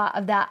the thought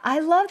of that. I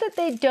love that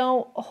they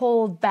don't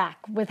hold back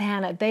with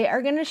Hannah. They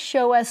are going to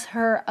show us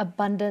her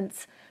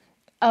abundance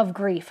of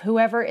grief,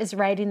 whoever is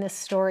writing this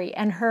story,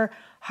 and her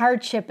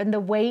hardship and the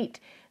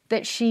weight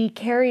that she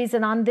carries.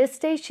 And on this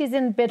day, she's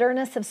in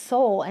bitterness of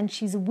soul, and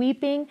she's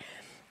weeping.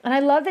 And I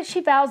love that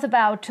she vows a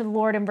vow to the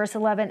Lord in verse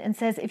 11 and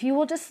says, if you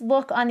will just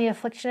look on the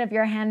affliction of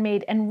your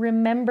handmaid and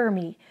remember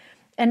me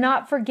and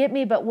not forget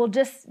me, but will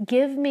just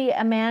give me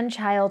a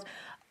man-child,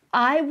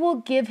 I will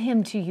give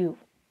him to you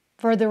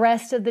for the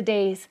rest of the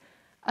days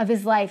of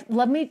his life.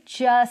 Let me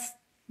just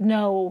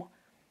know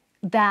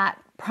that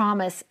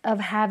promise of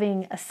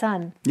having a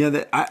son. Yeah,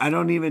 that I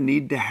don't even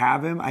need to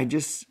have him.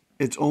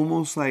 It's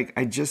almost like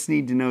I just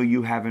need to know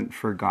you haven't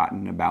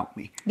forgotten about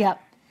me.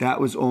 Yep. That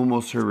was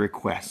almost her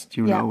request,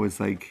 was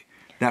like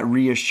that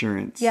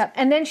reassurance. Yep.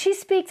 And then she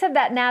speaks of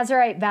that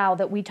Nazirite vow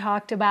that we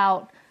talked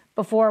about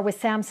before with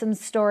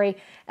Samson's story.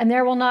 And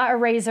there will not a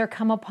razor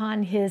come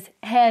upon his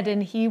head,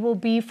 and he will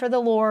be for the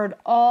Lord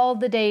all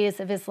the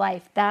days of his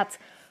life. That's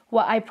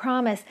what I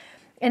promise.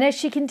 And as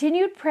she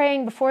continued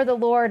praying before the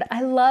Lord,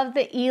 I love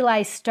that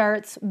Eli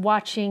starts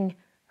watching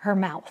her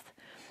mouth.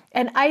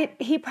 And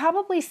he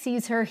probably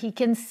sees her. He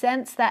can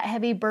sense that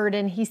heavy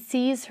burden. He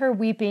sees her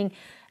weeping,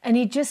 and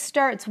he just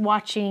starts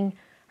watching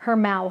her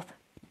mouth.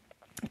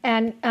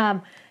 And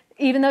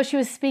even though she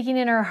was speaking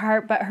in her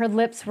heart, but her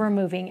lips were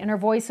moving and her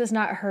voice was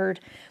not heard.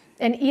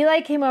 And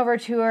Eli came over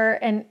to her,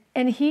 and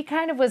he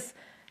kind of was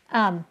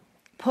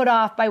put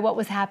off by what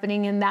was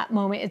happening in that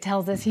moment. It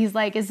tells us, he's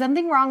like, is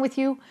something wrong with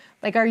you?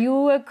 Like, are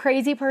you a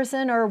crazy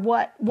person, or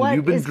what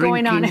is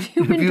going on? Have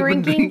you been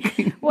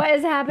drinking? What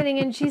is happening?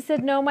 And she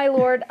said, no, my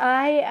Lord,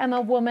 I am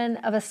a woman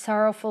of a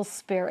sorrowful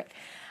spirit.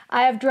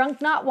 I have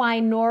drunk not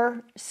wine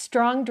nor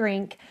strong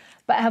drink,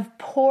 but have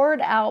poured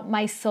out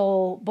my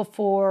soul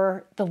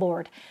before the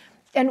Lord.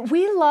 And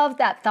we love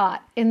that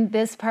thought in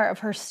this part of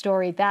her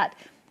story, that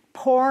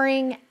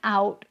pouring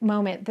out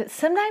moment. That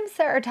sometimes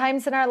there are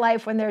times in our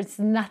life when there's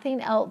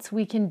nothing else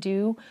we can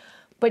do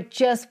but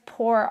just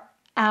pour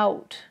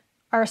out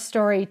our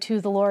story to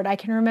the Lord. I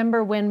can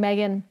remember when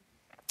Megan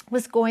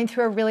was going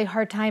through a really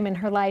hard time in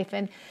her life,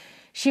 and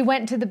she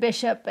went to the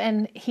bishop,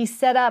 and he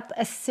set up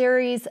a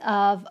series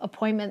of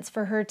appointments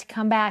for her to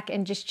come back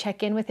and just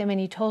check in with him. And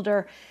he told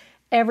her,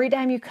 every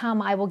time you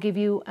come, I will give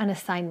you an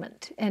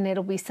assignment, and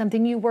it'll be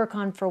something you work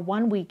on for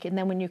 1 week. And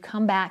then when you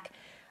come back,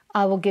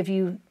 I will give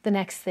you the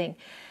next thing.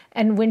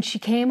 And when she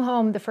came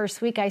home the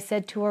first week, I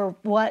said to her,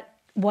 what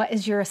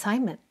is your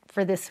assignment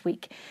for this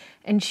week?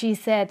 And she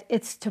said,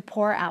 it's to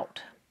pour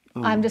out.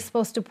 I'm just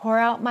supposed to pour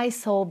out my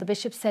soul. The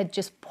bishop said,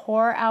 just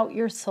pour out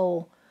your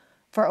soul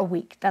for a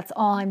week. That's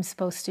all I'm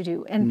supposed to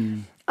do.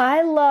 And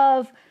I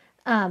love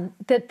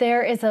that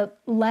there is a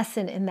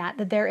lesson in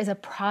that there is a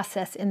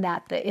process in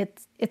that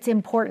it's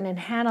important. And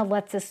Hannah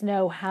lets us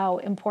know how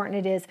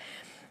important it is.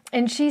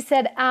 And she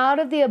said, out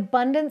of the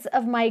abundance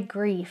of my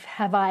grief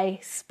have I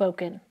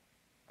spoken.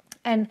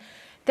 And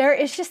there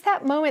is just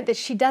that moment that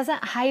she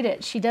doesn't hide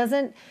it. She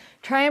doesn't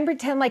try and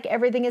pretend like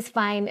everything is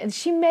fine. And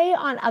she may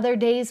on other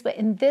days, but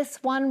in this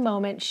one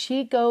moment,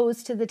 she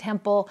goes to the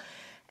temple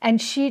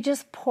and she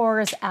just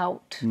pours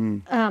out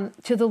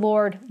to the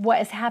Lord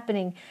what is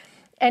happening.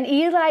 And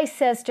Eli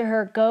says to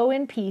her, go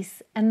in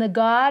peace, and the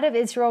God of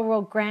Israel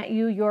will grant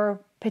you your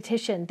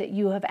petition that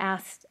you have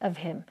asked of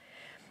him.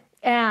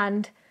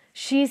 And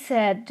she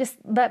said, just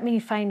let me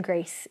find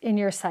grace in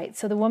your sight.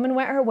 So the woman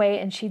went her way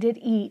and she did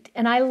eat.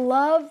 And I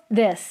love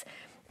this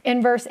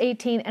in verse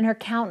 18, and her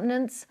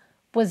countenance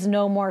was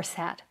no more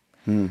sad.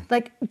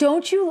 Like,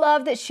 don't you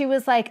love that she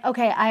was like,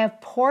 okay, I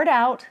have poured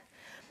out,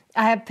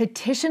 I have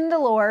petitioned the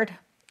Lord,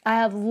 I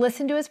have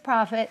listened to his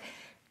prophet,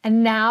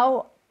 and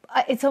now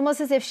it's almost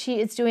as if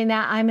she is doing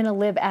that. I'm going to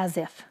live as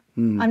if.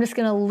 I'm just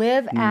going to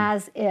live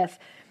as if.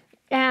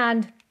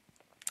 And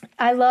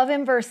I love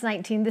in verse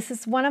 19, this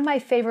is one of my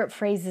favorite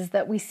phrases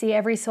that we see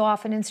every so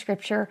often in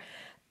Scripture.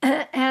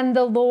 And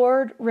the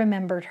Lord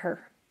remembered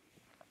her.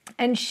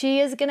 And she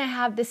is going to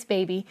have this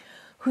baby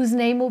whose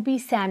name will be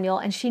Samuel.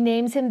 And she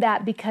names him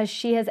that because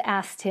she has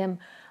asked him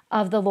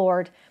of the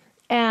Lord.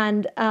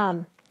 And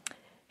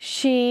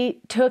she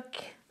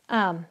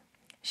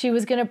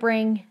was going to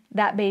bring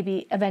that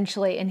baby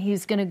eventually, and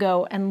he's going to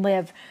go and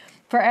live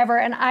forever.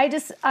 And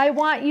I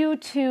want you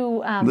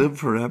to live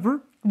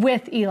forever?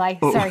 With Eli,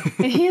 sorry.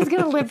 He's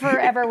going to live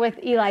forever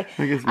with Eli.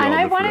 And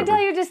I want to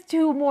tell you just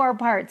two more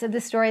parts of the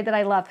story that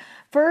I love.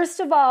 First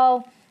of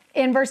all,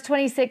 in verse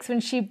 26, when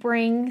she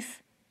brings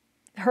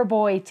her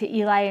boy to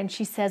Eli and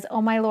she says,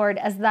 oh my Lord,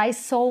 as thy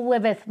soul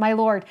liveth, my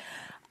Lord,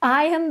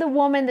 I am the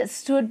woman that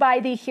stood by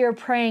thee here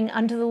praying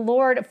unto the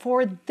Lord.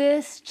 For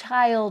this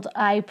child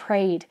I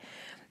prayed.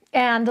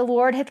 And the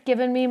Lord hath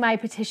given me my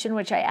petition,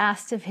 which I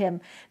asked of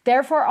him.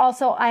 Therefore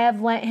also I have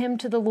lent him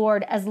to the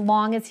Lord as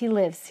long as he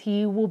lives.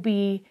 He will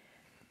be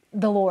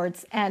the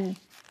Lord's. And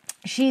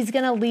she's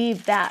going to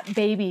leave that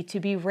baby to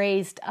be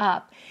raised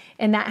up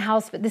in that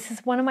house. But this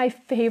is one of my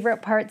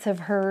favorite parts of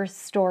her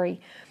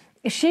story.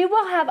 She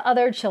will have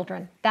other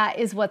children. That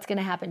is what's going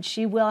to happen.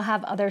 She will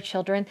have other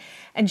children,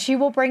 and she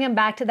will bring him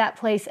back to that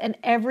place. And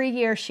every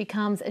year she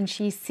comes and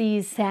she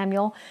sees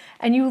Samuel.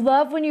 And you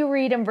love when you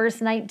read in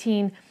verse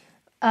 19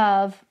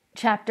 of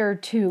chapter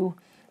 2.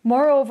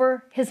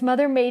 Moreover, his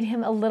mother made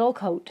him a little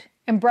coat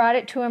and brought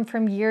it to him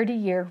from year to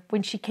year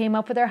when she came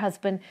up with her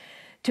husband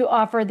to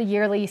offer the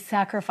yearly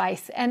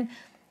sacrifice. And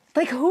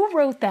like, who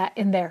wrote that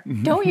in there?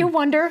 Don't you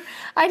wonder?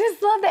 I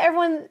just love that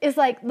everyone is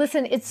like,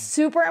 listen, it's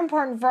super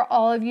important for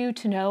all of you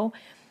to know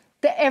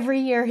that every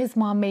year his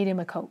mom made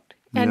him a coat.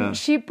 And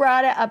she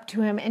brought it up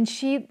to him and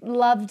she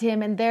loved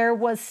him. And there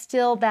was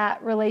still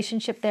that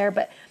relationship there.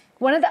 But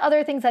one of the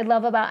other things I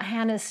love about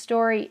Hannah's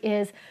story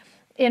is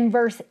in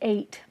verse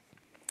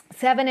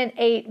 7 and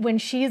 8, when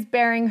she's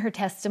bearing her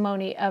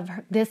testimony of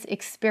this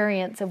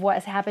experience of what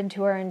has happened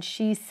to her. And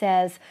she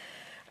says,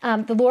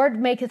 the Lord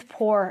maketh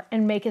poor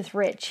and maketh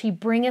rich. He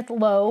bringeth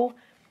low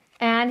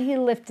and he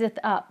lifteth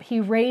up. He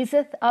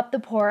raiseth up the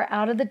poor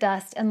out of the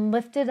dust and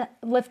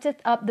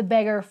lifteth up the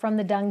beggar from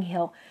the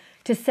dunghill,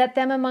 to set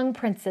them among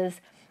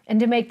princes and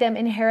to make them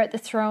inherit the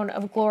throne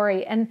of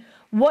glory. And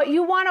what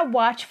you want to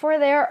watch for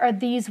there are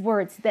these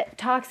words that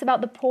talks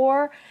about the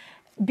poor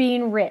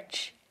being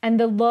rich and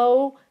the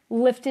low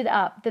lifted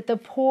up, that the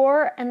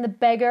poor and the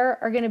beggar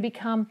are going to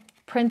become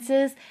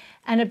princes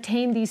and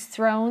obtain these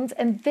thrones.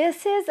 And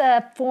this is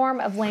a form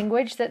of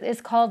language that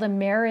is called a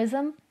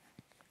merism.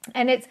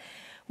 And it's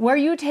where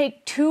you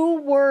take two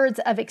words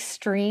of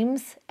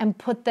extremes and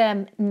put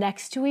them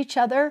next to each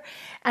other.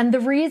 And the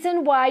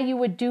reason why you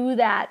would do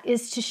that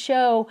is to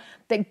show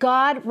that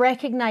God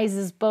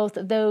recognizes both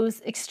of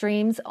those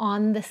extremes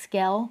on the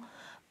scale,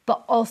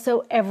 but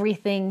also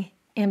everything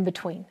in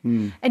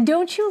between. And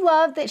don't you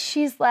love that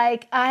she's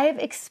like, I've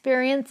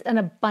experienced an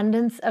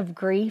abundance of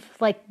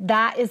grief. Like,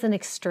 that is an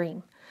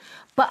extreme.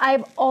 But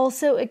I've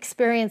also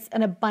experienced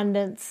an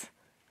abundance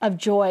of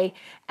joy.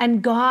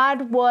 And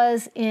God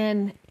was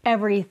in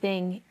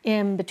everything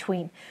in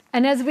between.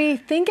 And as we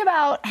think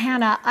about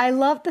Hannah, I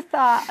love the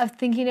thought of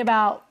thinking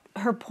about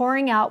her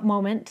pouring out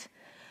moment,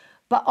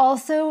 but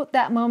also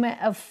that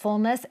moment of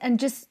fullness and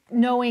just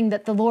knowing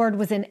that the Lord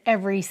was in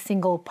every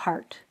single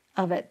part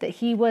of it, that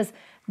he was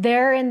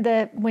there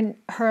when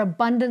her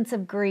abundance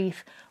of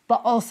grief,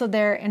 but also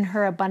there in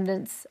her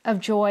abundance of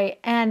joy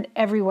and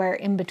everywhere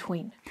in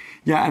between.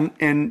 Yeah,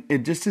 and it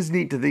just is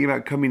neat to think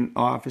about coming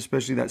off,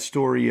 especially that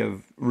story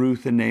of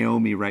Ruth and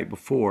Naomi right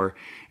before,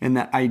 and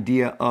that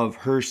idea of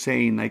her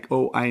saying like,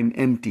 oh, I'm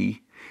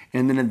empty.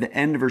 And then at the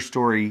end of her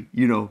story,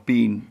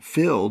 being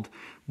filled,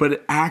 but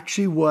it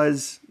actually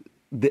was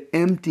the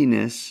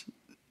emptiness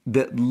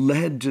that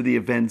led to the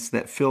events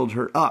that filled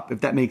her up,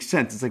 if that makes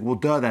sense. It's like, well,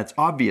 duh, that's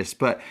obvious.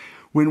 But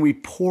when we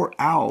pour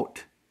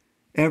out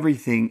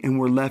everything and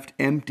we're left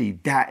empty,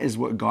 that is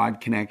what God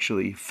can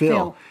actually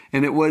fill.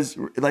 And it was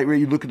like, where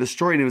you look at the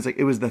story and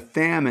it was the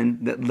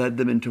famine that led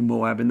them into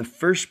Moab in the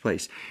first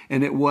place.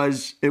 And it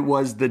was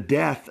the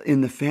death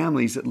in the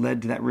families that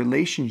led to that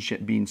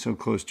relationship being so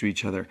close to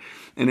each other.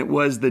 And it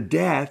was the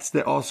deaths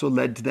that also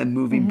led to them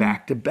moving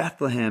back to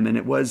Bethlehem. And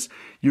it was,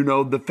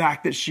 the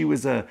fact that she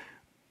was a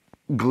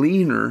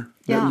gleaner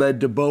that led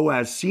to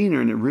Boaz seeing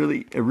her. And it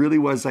really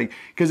was like,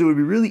 because it would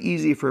be really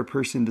easy for a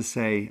person to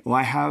say, well,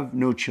 I have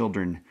no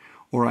children,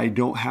 or I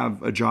don't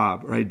have a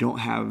job, or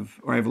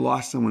I've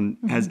lost someone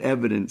as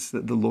evidence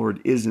that the Lord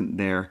isn't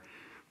there.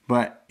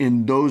 But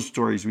in those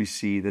stories, we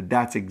see that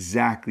that's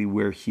exactly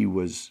where he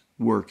was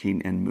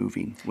working and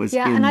moving, was in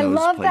those places. Yeah, and I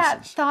love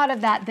that thought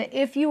of that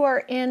if you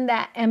are in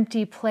that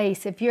empty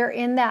place, if you're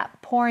in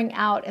that pouring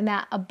out and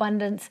that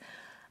abundance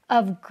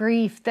of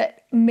grief,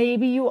 that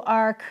maybe you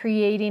are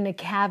creating a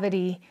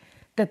cavity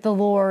that the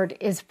Lord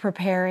is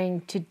preparing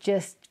to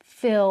just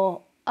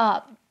fill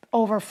up,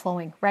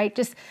 overflowing, right?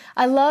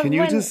 I love. Can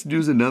you just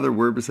use another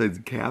word besides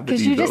cavity?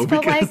 Because you just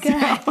felt like a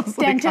dentist.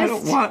 I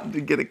don't want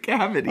to get a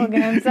cavity.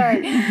 Okay, I'm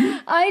sorry.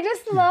 I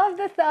just love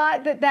the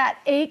thought that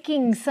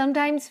aching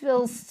sometimes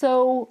feels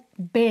so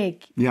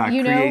big. Yeah,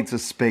 it creates a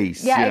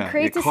space. Yeah, it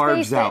creates a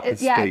space.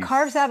 It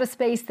carves out a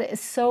space that is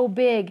so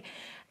big.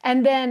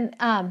 And then,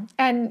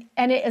 and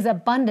it is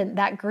abundant,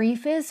 that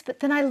grief is, but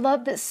then I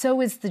love that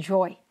so is the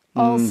joy,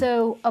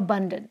 also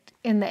abundant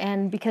in the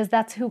end, because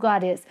that's who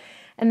God is,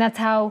 and that's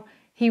how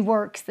he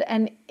works.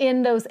 And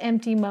in those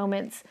empty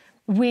moments,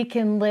 we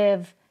can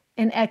live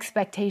in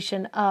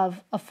expectation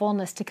of a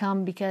fullness to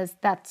come, because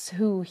that's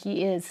who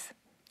he is.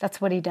 That's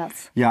what he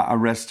does. Yeah, a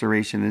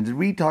restoration. And did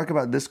we talk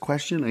about this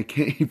question? I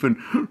can't even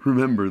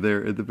remember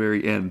there at the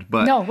very end.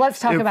 But no,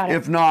 let's talk about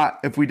it.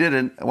 If we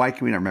didn't, why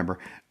can we not remember?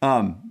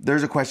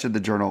 There's a question in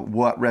the journal.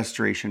 What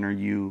restoration are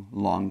you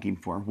longing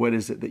for? What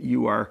is it that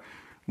you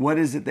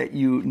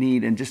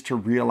need? And just to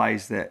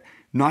realize that,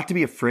 not to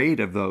be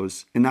afraid of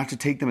those and not to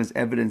take them as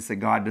evidence that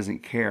God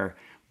doesn't care,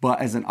 but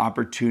as an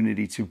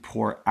opportunity to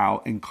pour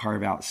out and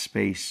carve out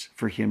space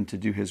for him to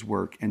do his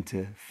work and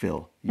to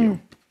fill you.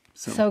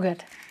 So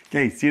good.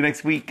 Okay, see you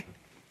next week.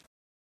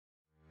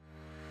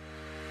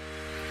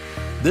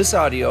 This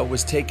audio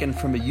was taken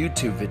from a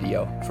YouTube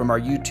video from our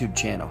YouTube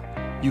channel.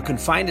 You can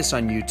find us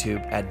on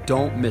YouTube at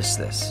Don't Miss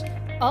This.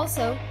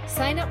 Also,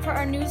 sign up for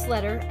our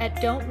newsletter at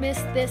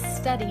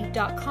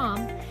don'tmissthisstudy.com,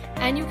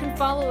 and you can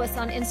follow us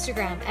on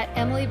Instagram at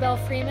Emily Bell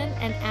Freeman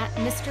and at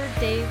Mr.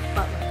 Dave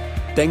Butler.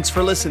 Thanks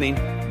for listening.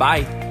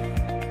 Bye.